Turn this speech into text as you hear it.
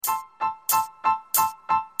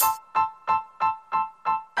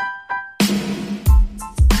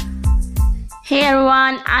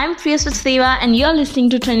everyone. I'm Priya Sachdeva, and you're listening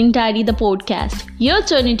to Trending Tidy, the podcast. Your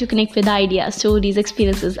journey to connect with ideas, stories,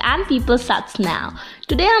 experiences, and people starts now.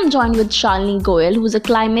 Today, I'm joined with Shalini Goyal, who's a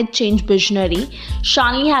climate change visionary.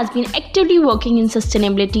 Shalini has been actively working in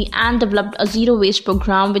sustainability and developed a zero waste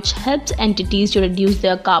program which helps entities to reduce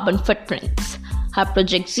their carbon footprints. Her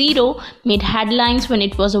Project Zero made headlines when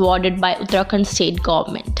it was awarded by Uttarakhand state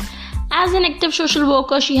government. As an active social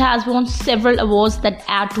worker, she has won several awards that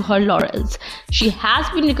add to her laurels. She has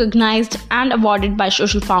been recognized and awarded by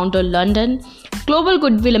Social Founder London, Global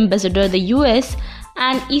Goodwill Ambassador the US,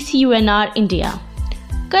 and ECUNR India.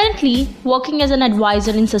 Currently, working as an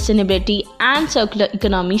advisor in sustainability and circular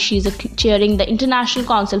economy, she is chairing the International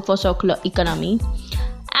Council for Circular Economy.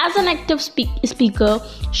 As an active speaker,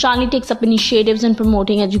 Shalini takes up initiatives in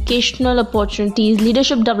promoting educational opportunities,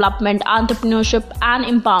 leadership development, entrepreneurship, and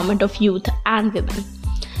empowerment of youth and women.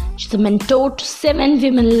 She's a mentor to 7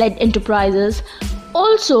 women-led enterprises.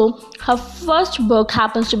 Also, her first book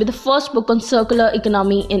happens to be the first book on circular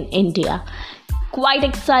economy in India. Quite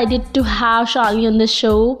excited to have Shalini on the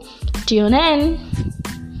show. Tune in.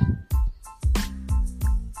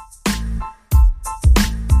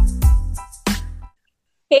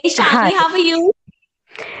 Hey Shalini, how are you?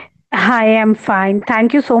 Hi, I'm fine.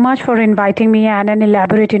 Thank you so much for inviting me and an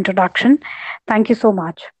elaborate introduction. Thank you so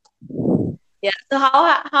much. Yeah. So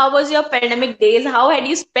how was your pandemic days? How had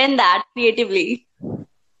you spent that creatively?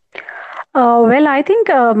 Well, I think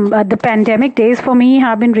the pandemic days for me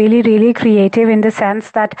have been really, really creative in the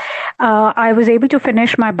sense that I was able to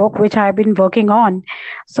finish my book, which I've been working on.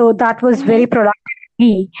 So that was very productive for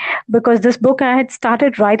me because this book I had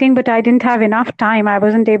started writing, but I didn't have enough time. I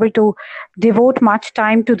wasn't able to devote much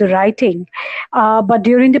time to the writing. But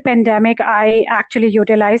during the pandemic, I actually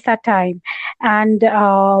utilized that time and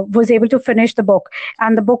was able to finish the book.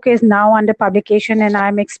 And the book is now under publication, and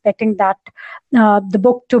I'm expecting that the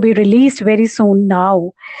book to be released very soon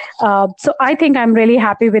now. So I think I'm really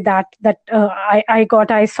happy with that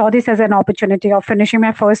I saw this as an opportunity of finishing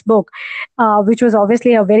my first book, which was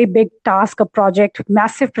obviously a very big task, a project,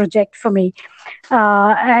 massive project for me.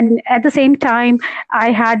 And at the same time,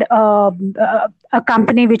 I had a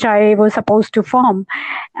company which I was supposed to form.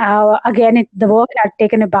 Again, the work had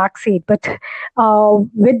taken a backseat, but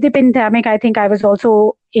with the pandemic, I think I was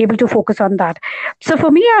also able to focus on that. So for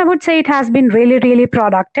me, I would say it has been really, really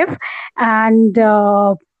productive and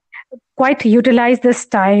quite utilized this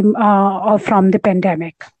time from the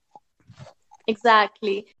pandemic.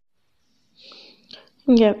 Exactly.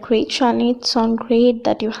 Yeah, great, Shalini. It sounds great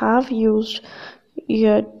that you have used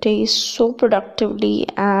your days so productively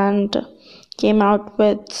and came out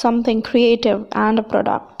with something creative and a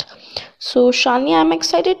product. So, Shalini, I'm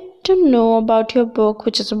excited to know about your book,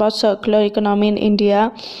 which is about circular economy in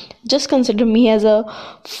India. Just consider me as a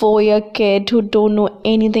 4-year kid who don't know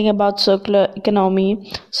anything about circular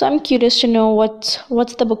economy. So I'm curious to know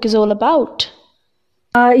what's the book is all about.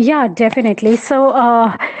 Yeah, definitely. So,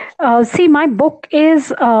 see, my book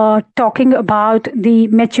is talking about the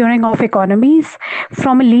maturing of economies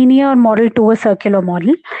from a linear model to a circular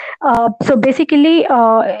model. So basically,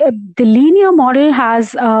 the linear model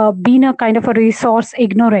has been a kind of a resource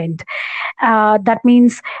ignorant. That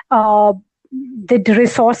means the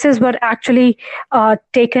resources were actually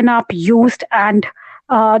taken up, used, and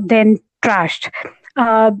then trashed.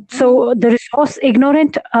 So the resource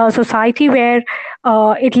ignorant society where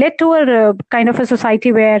it led to a kind of a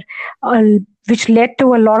society where which led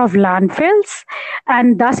to a lot of landfills,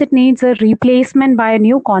 and thus it needs a replacement by a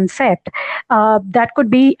new concept that could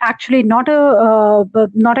be actually not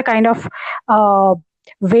a kind of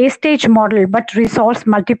wastage model, but resource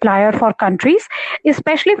multiplier for countries,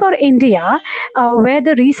 especially for India, where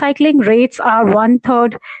the recycling rates are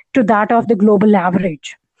 1/3 to that of the global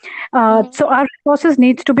average. So our resources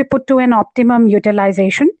needs to be put to an optimum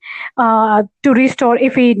utilization to restore,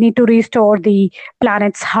 if we need to restore the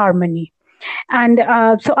planet's harmony. And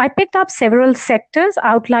so I picked up several sectors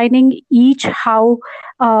outlining how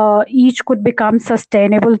each could become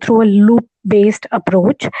sustainable through a loop-based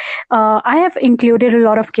approach. I have included a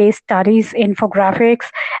lot of case studies, infographics,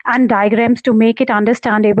 and diagrams to make it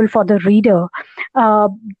understandable for the reader.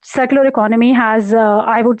 Circular economy has,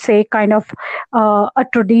 I would say, kind of a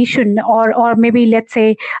tradition, or maybe let's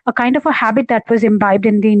say a kind of a habit that was imbibed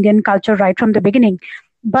in the Indian culture right from the beginning.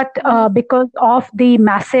 But because of the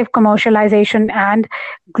massive commercialization and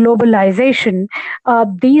globalization,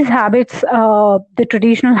 these habits, the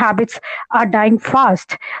traditional habits, are dying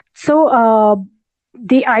fast. So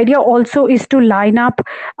the idea also is to line up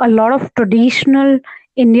a lot of traditional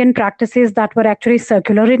Indian practices that were actually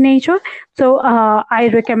circular in nature. So I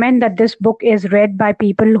recommend that this book is read by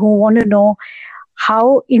people who want to know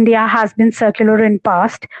how India has been circular in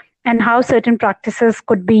past and how certain practices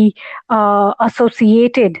could be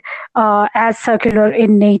associated as circular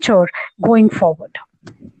in nature going forward.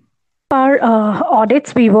 Our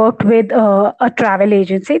audits, we worked with a travel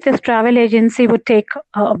agency. This travel agency would take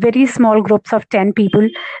very small groups of 10 people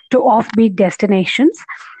to offbeat destinations.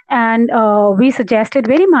 And we suggested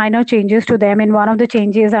very minor changes to them. And one of the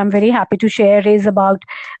changes I'm very happy to share is about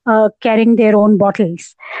carrying their own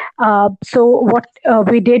bottles. So, what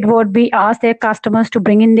we did was we asked their customers to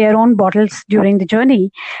bring in their own bottles during the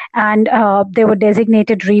journey. And there were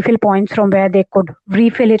designated refill points from where they could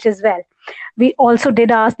refill it as well. We also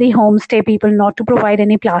did ask the homestay people not to provide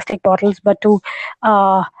any plastic bottles, but to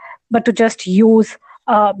just use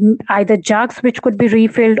either jugs which could be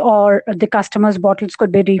refilled, or the customers' bottles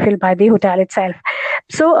could be refilled by the hotel itself.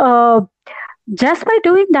 So just by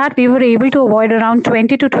doing that, we were able to avoid around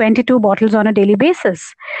 20 to 22 bottles on a daily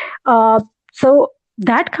basis. So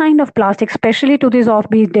that kind of plastic, especially to these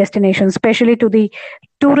offbeat destinations, especially to the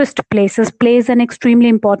tourist places, plays an extremely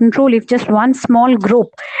important role. If just one small group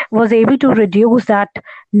was able to reduce that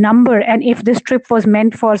number, and if this trip was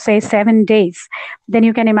meant for, say, 7 days, then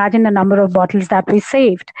you can imagine the number of bottles that we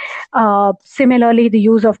saved. Similarly, the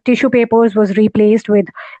use of tissue papers was replaced with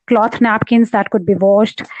cloth napkins that could be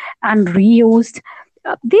washed and reused.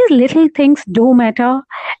 These little things do matter,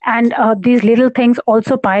 and these little things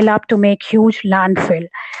also pile up to make huge landfill.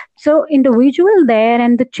 So individual there,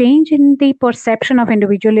 and the change in the perception of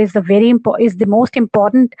individual is the most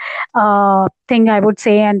important thing, I would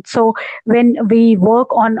say. And so when we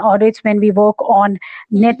work on audits, when we work on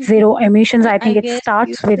net zero emissions, I think it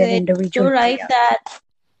starts with an individual. So right that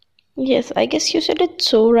yes, I guess you said it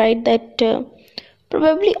so right that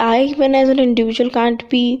probably I, when as an individual, can't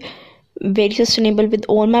be very sustainable with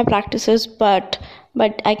all my practices, but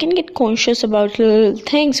I can get conscious about little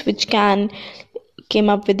things which can came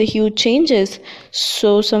up with the huge changes.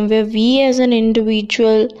 So somewhere we as an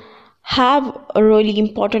individual have a really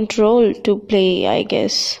important role to play, I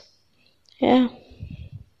guess. Yeah.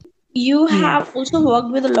 You have also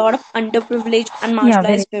worked with a lot of underprivileged and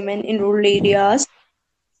marginalized women in rural areas.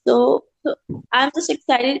 So I'm just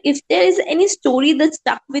excited if there is any story that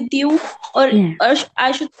stuck with you, or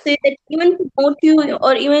I should say that even promote you,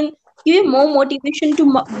 or even give you more motivation to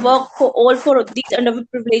work for these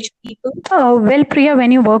underprivileged people. Well, Priya,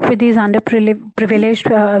 when you work with these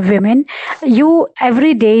underprivileged women,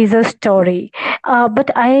 every day is a story.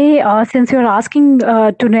 But since you're asking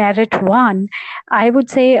to narrate one, I would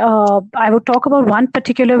say I would talk about one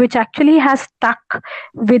particular which actually has stuck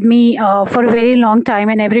with me for a very long time,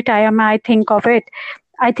 and every time I think of it,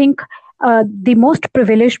 I think the most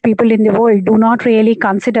privileged people in the world do not really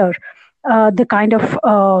consider the kind of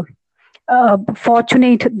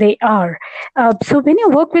fortunate they are. So when you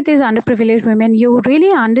work with these underprivileged women, you really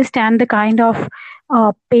understand the kind of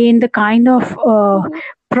pain, the kind of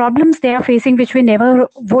problems they are facing, which we never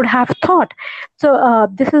would have thought. So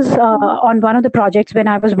this is on one of the projects when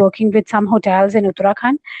I was working with some hotels in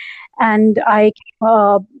Uttarakhand, and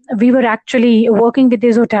we were actually working with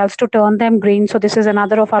these hotels to turn them green. So this is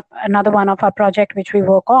another one of our project which we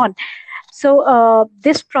work on. So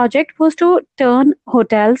this project was to turn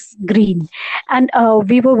hotels green, and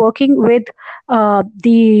we were working with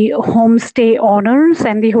the homestay owners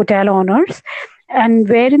and the hotel owners, and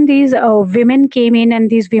wherein these women came in, and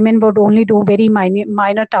these women would only do very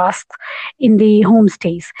minor tasks in the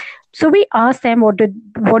homestays. So we asked them what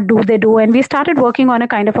do they do, and we started working on a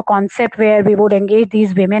kind of a concept where we would engage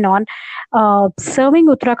these women on serving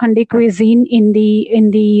Uttarakhandi cuisine in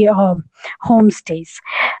the homestays.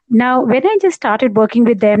 Now, when I just started working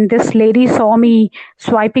with them, this lady saw me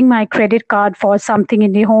swiping my credit card for something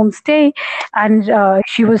in the homestay, and I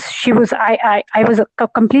was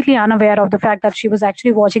completely unaware of the fact that she was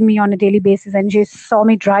actually watching me on a daily basis, and she saw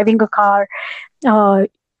me driving a car,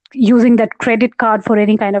 using that credit card for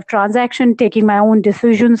any kind of transaction, taking my own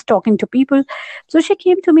decisions, talking to people. So she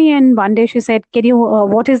came to me, and one day she said, "Can you?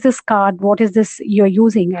 What is this card? What is this you're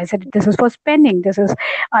using?" I said, "This is for spending.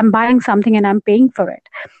 I'm buying something and I'm paying for it."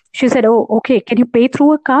 She said, "Oh, okay. Can you pay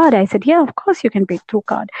through a card?" I said, "Yeah, of course you can pay through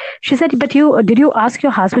card." She said, "But did you ask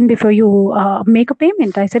your husband before you make a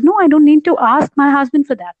payment?" I said, "No, I don't need to ask my husband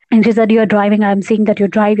for that." And she said, "You're driving. I'm seeing that you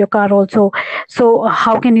drive your car also. So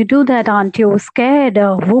how can you do that? Aren't you scared?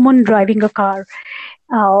 A woman driving a car?"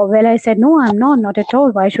 Well, I said, "No, I'm not at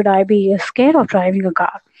all. Why should I be scared of driving a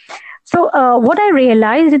car?" So what I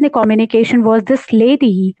realized in the communication was this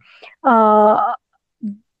lady,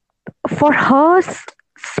 for her,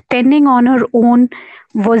 spending on her own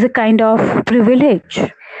was a kind of privilege.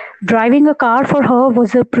 driving a car for her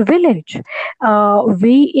was a privilege.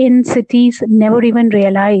 We in cities never even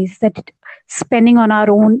realize that spending on our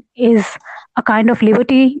own is a kind of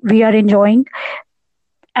liberty we are enjoying.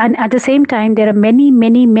 And at the same time, there are many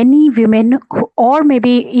women who, or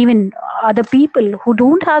maybe even other people who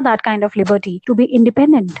don't have that kind of liberty to be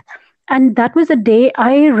independent. And that was the day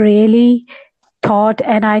I really thought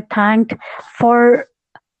and I thanked for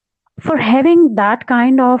having that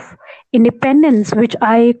kind of independence, which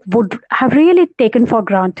I would have really taken for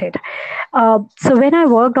granted. So when I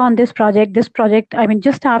worked on this project, I mean,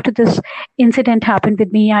 just after this incident happened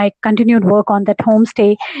with me, I continued work on that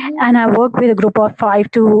homestay, and I worked with a group of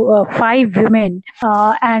five women.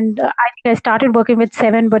 And I think I started working with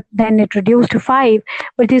seven, but then it reduced to five.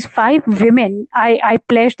 But these five women, I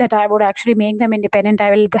pledged that I would actually make them independent.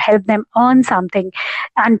 I will help them earn something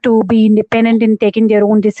and to be independent in taking their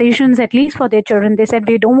own decisions, at least for their children. They said,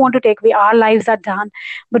 we don't want to take, our lives are done,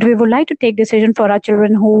 but we would like to take decision for our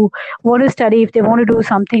children who want to study. If they want to do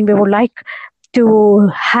something, we would like to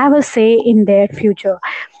have a say in their future.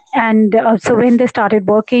 And so when they started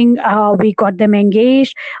working, we got them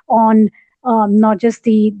engaged on not just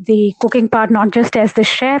the cooking part, not just as the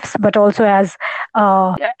chefs, but also as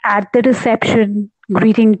at the reception,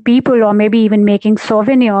 greeting people, or maybe even making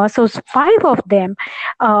souvenirs. So five of them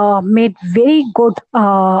made very good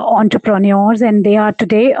entrepreneurs, and they are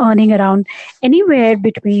today earning around anywhere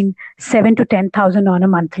between 7 to 10,000 on a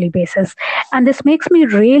monthly basis. And this makes me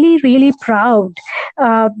really proud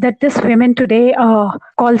that this women today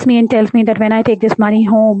calls me and tells me that when I take this money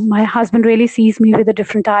home, my husband really sees me with a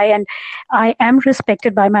different eye, and I am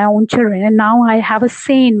respected by my own children, and now I have a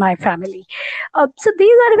say in my family. So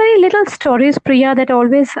these are very little stories, Priya, that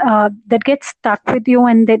always that get stuck with you,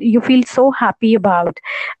 and that you feel so happy about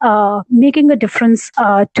making a difference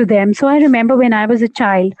to them. So I remember when I was a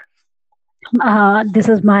child. This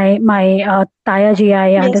is my Tayaji. I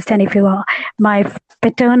Yes, understand if you are my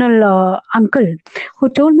paternal uncle, who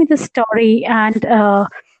told me the story, and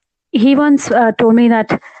he once told me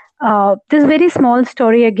that this very small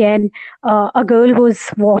story again. A girl was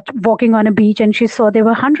walking on a beach, and she saw there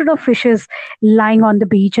were hundred of fishes lying on the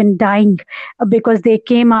beach and dying because they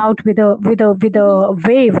came out with a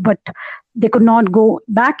wave, but they could not go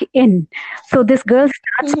back in. So this girl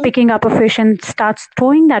starts picking up a fish and starts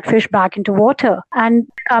throwing that fish back into water. And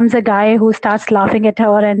comes a guy who starts laughing at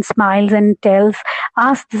her and smiles and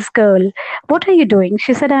asks this girl, "What are you doing?"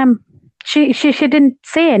 She said, "I'm." She didn't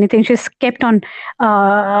say anything. She just kept on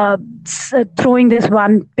throwing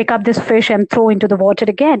pick up this fish and throw into the water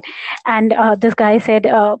again. And this guy said,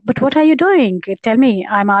 "But what are you doing? Tell me.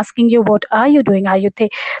 I'm asking you, what are you doing?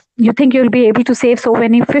 You think you'll be able to save so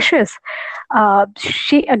many fishes?"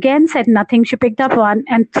 She again said nothing. She picked up one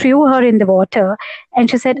and threw her in the water.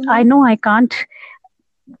 And she said, "I know I can't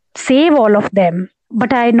save all of them,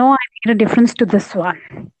 but I know I made a difference to this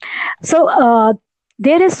one." So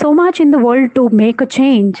there is so much in the world to make a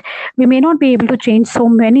change. We may not be able to change so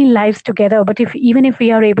many lives together, but even if we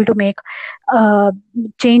are able to make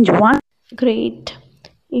change one. great.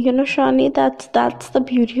 Shani, that's the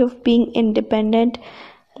beauty of being independent.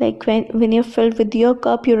 Like when you're filled with your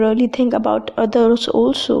cup, you really think about others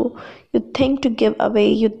also. You think to give away.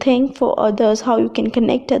 You think for others how you can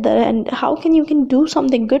connect other and how you can do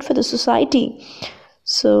something good for the society.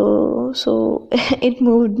 So it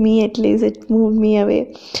moved me, at least it moved me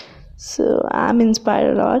away. So I'm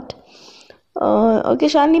inspired a lot. Okay,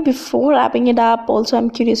 Shani, before wrapping it up, also I'm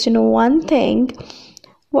curious to know one thing.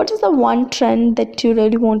 What is the one trend that you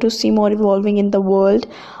really want to see more evolving in the world,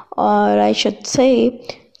 or I should say,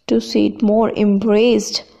 to see it more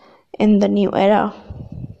embraced in the new era?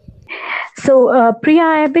 So, Priya,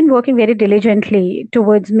 I have been working very diligently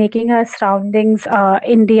towards making our surroundings,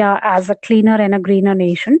 India, as a cleaner and a greener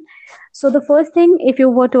nation. So, the first thing, if you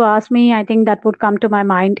were to ask me, I think that would come to my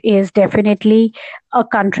mind is definitely a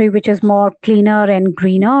country which is more cleaner and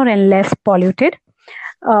greener and less polluted.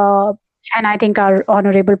 And I think our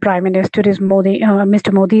honorable Prime Minister is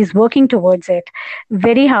Mr. Modi is working towards it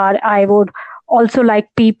very hard. I would also like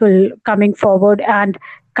people coming forward and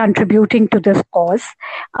contributing to this cause.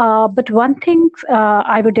 But one thing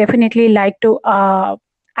I would definitely like to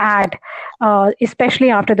add, especially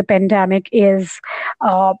after the pandemic, is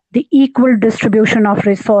the equal distribution of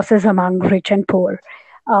resources among rich and poor.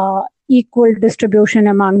 Equal distribution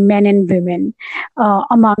among men and women,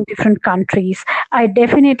 among different countries. I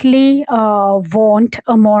definitely want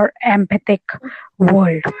a more empathic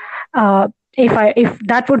world. If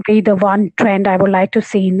that would be the one trend I would like to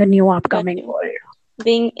see in the new upcoming world.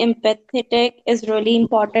 Being empathetic is really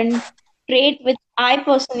important trait which I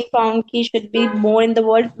personally found key should be more in the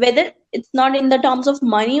world, whether it's not in the terms of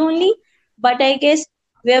money only, but I guess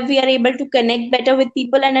where we are able to connect better with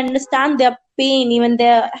people and understand their pain, even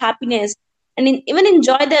their happiness, and even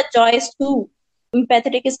enjoy their joys too.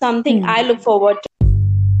 Empathetic is something I look forward to.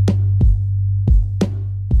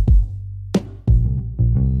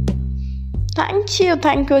 Thank you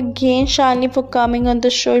again, Shani, for coming on the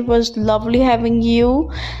show. It was lovely having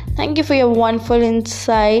you. Thank you for your wonderful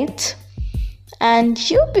insights. And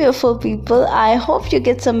you beautiful people, I hope you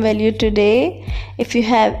get some value today. If you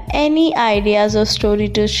have any ideas or story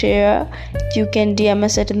to share, you can DM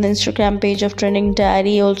us at the Instagram page of Trending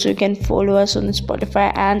Diary. Also, you can follow us on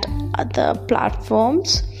Spotify and other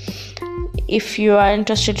platforms. If you are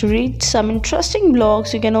interested to read some interesting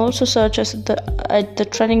blogs, you can also search us at the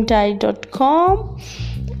trendingdiary.com.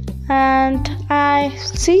 And I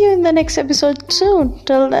see you in the next episode soon.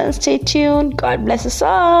 Till then, stay tuned. God bless us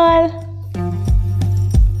all.